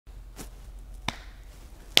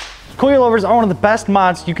Coilovers are one of the best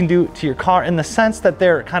mods you can do to your car in the sense that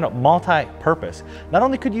they're kind of multi-purpose. Not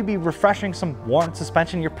only could you be refreshing some worn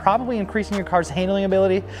suspension, you're probably increasing your car's handling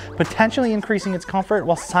ability, potentially increasing its comfort,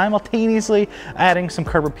 while simultaneously adding some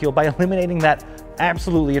curb appeal by eliminating that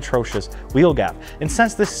absolutely atrocious wheel gap. And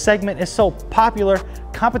since this segment is so popular,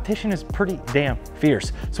 competition is pretty damn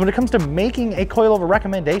fierce. So when it comes to making a coilover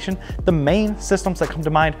recommendation, the main systems that come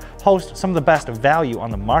to mind host some of the best value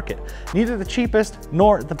on the market. Neither the cheapest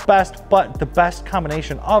nor the best, but the best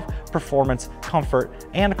combination of performance, comfort,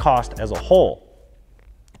 and cost as a whole.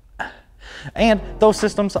 And those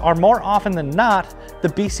systems are more often than not the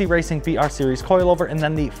BC Racing BR Series coilover and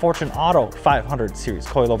then the Fortune Auto 500 Series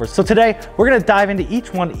coilovers. So today we're going to dive into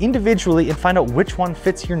each one individually and find out which one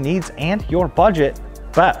fits your needs and your budget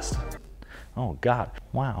best. Oh God,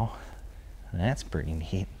 wow, that's pretty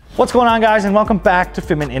neat. What's going on, guys, and welcome back to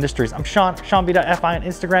Fitment Industries. I'm Sean V.FI on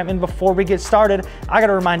Instagram, and before we get started, I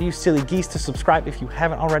gotta remind you silly geese to subscribe if you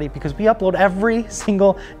haven't already, because we upload every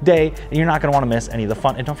single day and you're not gonna wanna miss any of the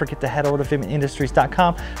fun. And don't forget to head over to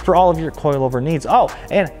fitmentindustries.com for all of your coilover needs. Oh,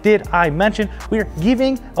 and did I mention we're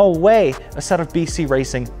giving away a set of BC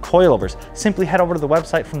Racing coilovers? Simply head over to the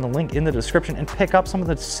website from the link in the description and pick up some of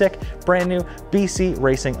the sick brand new BC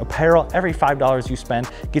Racing apparel. Every $5 you spend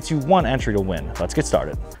gets you one entry to win. Let's get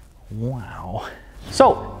started. Wow.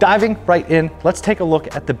 So diving right in, let's take a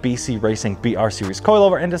look at the BC Racing BR Series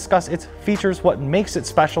coilover and discuss its features, what makes it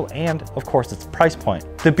special, and of course its price point.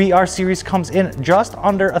 The BR Series comes in just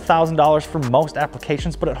under $1,000 for most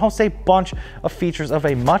applications, but it hosts a bunch of features of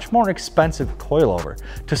a much more expensive coilover.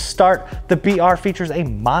 To start, the BR features a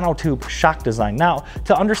monotube shock design. Now,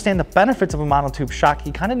 to understand the benefits of a monotube shock,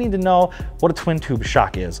 you kind of need to know what a twin tube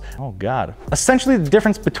shock is. Oh God. Essentially, the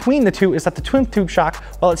difference between the two is that the twin tube shock,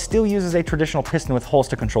 while it still uses a traditional piston with holes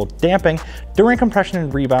to control damping, during compression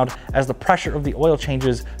and rebound, as the pressure of the oil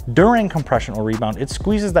changes during compression or rebound, it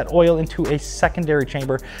squeezes that oil into a secondary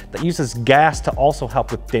chamber that uses gas to also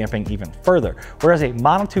help with damping even further. Whereas a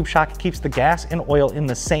monotube shock keeps the gas and oil in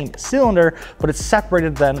the same cylinder, but it's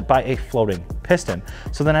separated then by a floating piston.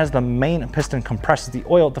 So then as the main piston compresses the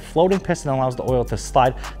oil, the floating piston allows the oil to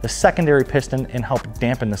slide the secondary piston and help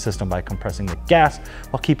dampen the system by compressing the gas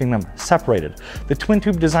while keeping them separated. The twin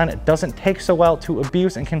tube design doesn't take so well to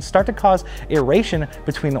abuse and can start to cause aeration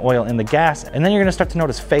between the oil and the gas, and then you're going to start to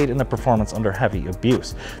notice fade in the performance under heavy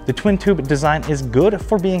abuse. The twin tube design is good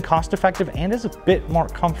for being cost effective and is a bit more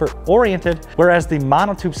comfort oriented, whereas the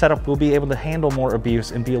monotube setup will be able to handle more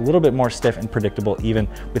abuse and be a little bit more stiff and predictable even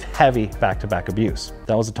with heavy back-to-back abuse.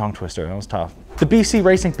 That was a tongue twister, that was tough. The BC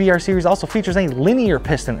Racing BR Series also features a linear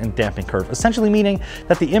piston and damping curve, essentially meaning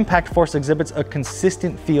that the impact force exhibits a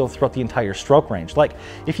consistent feel throughout the entire stroke range. Like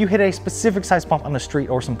if you hit a specific size bump on the street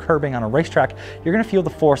or some curbing on a racetrack, you're gonna feel the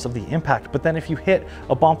force of the impact. But then if you hit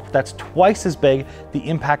a bump that's twice as big, the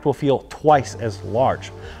impact will feel twice as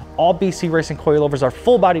large. All BC Racing coilovers are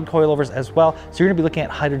full-bodied coilovers as well, so you're gonna be looking at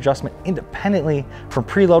height adjustment independently from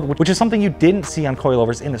preload, which is something you didn't see on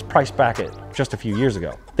coilovers in this price bracket just a few years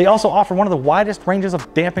ago. They also offer one of the widest ranges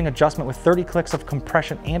of damping adjustment with 30 clicks of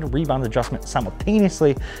compression and rebound adjustment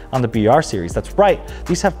simultaneously on the BR Series. That's right,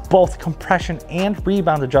 these have both compression and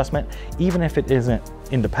rebound adjustment, even if it isn't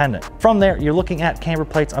independent. From there, you're looking at camber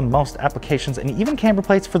plates on most applications and even camber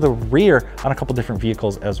plates for the rear on a couple different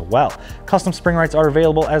vehicles as well. Custom spring rates are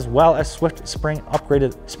available as well as Swift Spring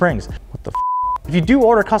upgraded springs. What the f? If you do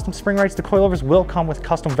order custom spring rates, the coilovers will come with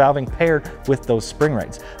custom valving paired with those spring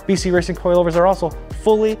rates. BC Racing coilovers are also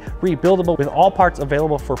fully rebuildable with all parts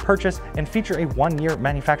available for purchase and feature a 1-year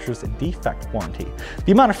manufacturer's defect warranty.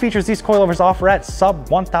 The amount of features these coilovers offer at sub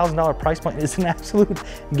 $1,000 price point is an absolute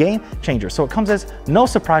game changer. So it comes as no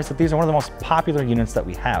surprise that these are one of the most popular units that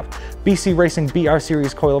we have. BC Racing BR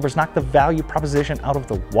Series coilovers knock the value proposition out of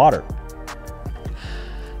the water.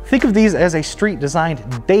 Think of these as a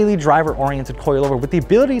street-designed, daily driver-oriented coilover with the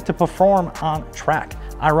ability to perform on track.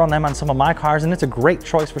 I run them on some of my cars, and it's a great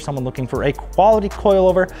choice for someone looking for a quality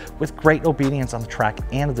coilover with great obedience on the track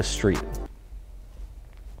and the street.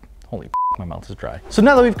 Holy f***, my mouth is dry. So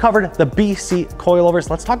now that we've covered the BC coilovers,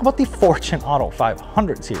 let's talk about the Fortune Auto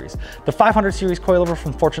 500 series. The 500 series coilover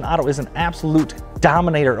from Fortune Auto is an absolute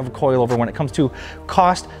dominator of a coilover when it comes to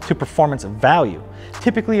cost to performance value.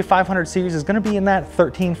 Typically, a 500 series is going to be in that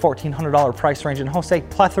 $1,400 price range and hosts a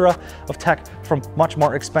plethora of tech from much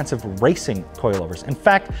more expensive racing coilovers. In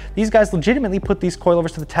fact, these guys legitimately put these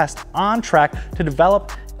coilovers to the test on track to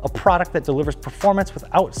develop a product that delivers performance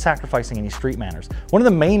without sacrificing any street manners. One of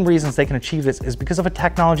the main reasons they can achieve this is because of a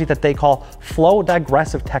technology that they call flow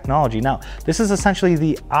digressive technology. Now, this is essentially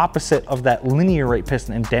the opposite of that linear rate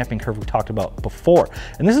piston and damping curve we talked about before.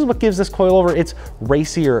 And this is what gives this coilover its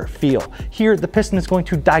racier feel. Here, the piston is going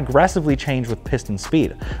to digressively change with piston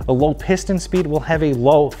speed. A low piston speed will have a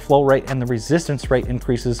low flow rate, and the resistance rate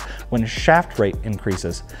increases when shaft rate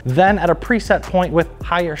increases. Then at a preset point with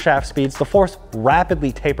higher shaft speeds, the force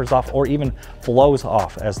rapidly tapers off, or even blows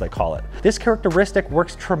off as they call it. This characteristic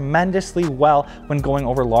works tremendously well when going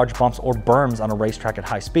over large bumps or berms on a racetrack at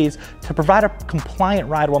high speeds to provide a compliant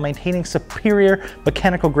ride while maintaining superior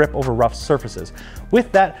mechanical grip over rough surfaces.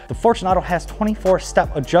 With that, the Fortunato has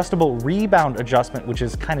 24-step adjustable rebound adjustment, which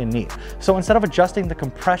is kind of neat. So instead of adjusting the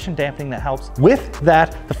compression damping that helps with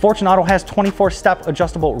that, the Fortunato has 24-step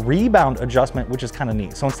adjustable rebound adjustment, which is kind of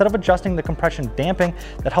neat. So instead of adjusting the compression damping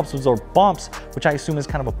that helps absorb bumps, which I assume is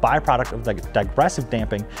kind of a byproduct of the digressive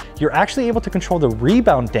damping, you're actually able to control the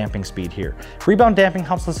rebound damping speed here. Rebound damping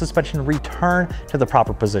helps the suspension return to the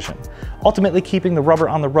proper position, ultimately keeping the rubber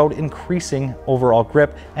on the road, increasing overall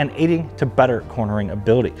grip and aiding to better cornering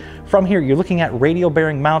ability. From here, you're looking at radial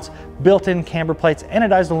bearing mounts, built-in camber plates,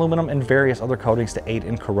 anodized aluminum, and various other coatings to aid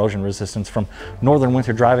in corrosion resistance from northern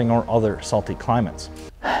winter driving or other salty climates.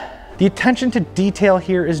 The attention to detail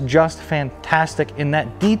here is just fantastic, and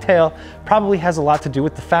that detail probably has a lot to do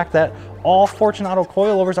with the fact that all Fortunato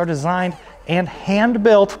coilovers are designed and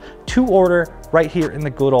hand-built to order right here in the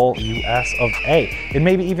good old US of A. And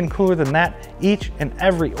maybe even cooler than that, each and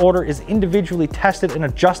every order is individually tested and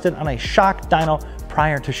adjusted on a shock dyno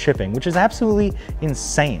prior to shipping, which is absolutely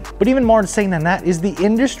insane. But even more insane than that is the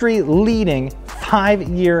industry-leading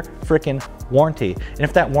 5-year frickin' warranty. And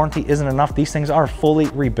if that warranty isn't enough, these things are fully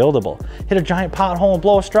rebuildable. Hit a giant pothole and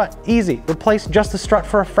blow a strut, easy. Replace just the strut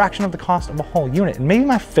for a fraction of the cost of a whole unit. And maybe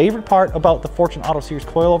my favorite part about the Fortunato series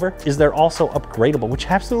coilover is they're also upgradable, which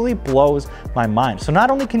absolutely blows my mind. So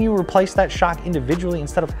not only can you replace that shock individually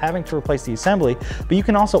instead of having to replace the assembly, but you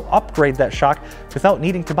can also upgrade that shock without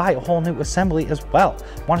needing to buy a whole new assembly as well.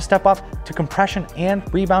 Want to step up to compression and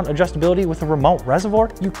rebound adjustability with a remote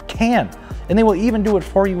reservoir? You can. And they will even do it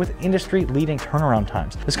for you with industry-leading turnaround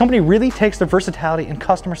times. This company really takes the versatility and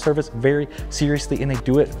customer service very seriously, and they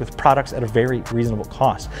do it with products at a very reasonable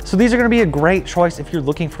cost. So these are going to be a great choice if you're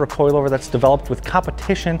looking for a coilover that's developed with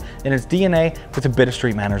competition in its DNA with a bit of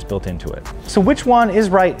street manners built into it. So which one is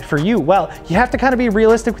right for you? Well, you have to kind of be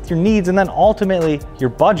realistic with your needs and then ultimately your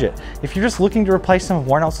budget. If you're just looking to replace some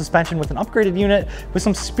worn out suspension with an upgraded unit with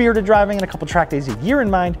some spirited driving and a couple track days a year in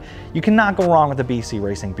mind, you cannot go wrong with the BC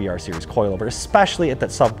Racing BR Series coilover, especially at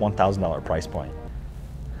that sub $1,000 price point.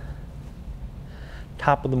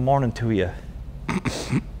 Top of the morning to you.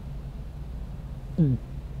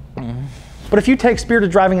 But if you take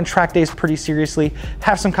spirited driving and track days pretty seriously,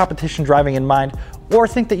 have some competition driving in mind, or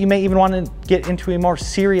think that you may even want to get into a more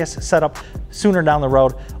serious setup sooner down the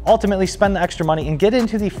road, ultimately spend the extra money and get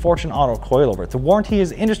into the Fortunato coilover. The warranty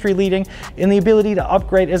is industry leading and the ability to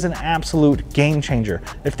upgrade is an absolute game changer.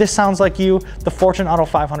 If this sounds like you, the Fortunato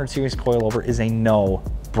 500 series coilover is a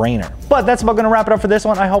no-brainer. But that's about gonna wrap it up for this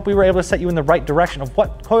one. I hope we were able to set you in the right direction of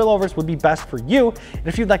what coilovers would be best for you. And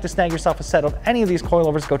if you'd like to snag yourself a set of any of these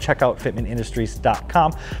coilovers, go check out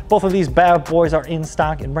fitmentindustries.com. Both of these bad boys are in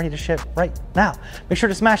stock and ready to ship right now. Make sure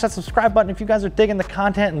to smash that subscribe button if you guys are digging the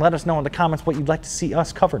content, and let us know in the comments what you'd like to see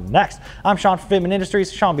us cover next. I'm Sean from Fitment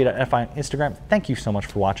Industries, SeanB.fi on Instagram. Thank you so much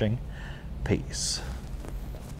for watching. Peace.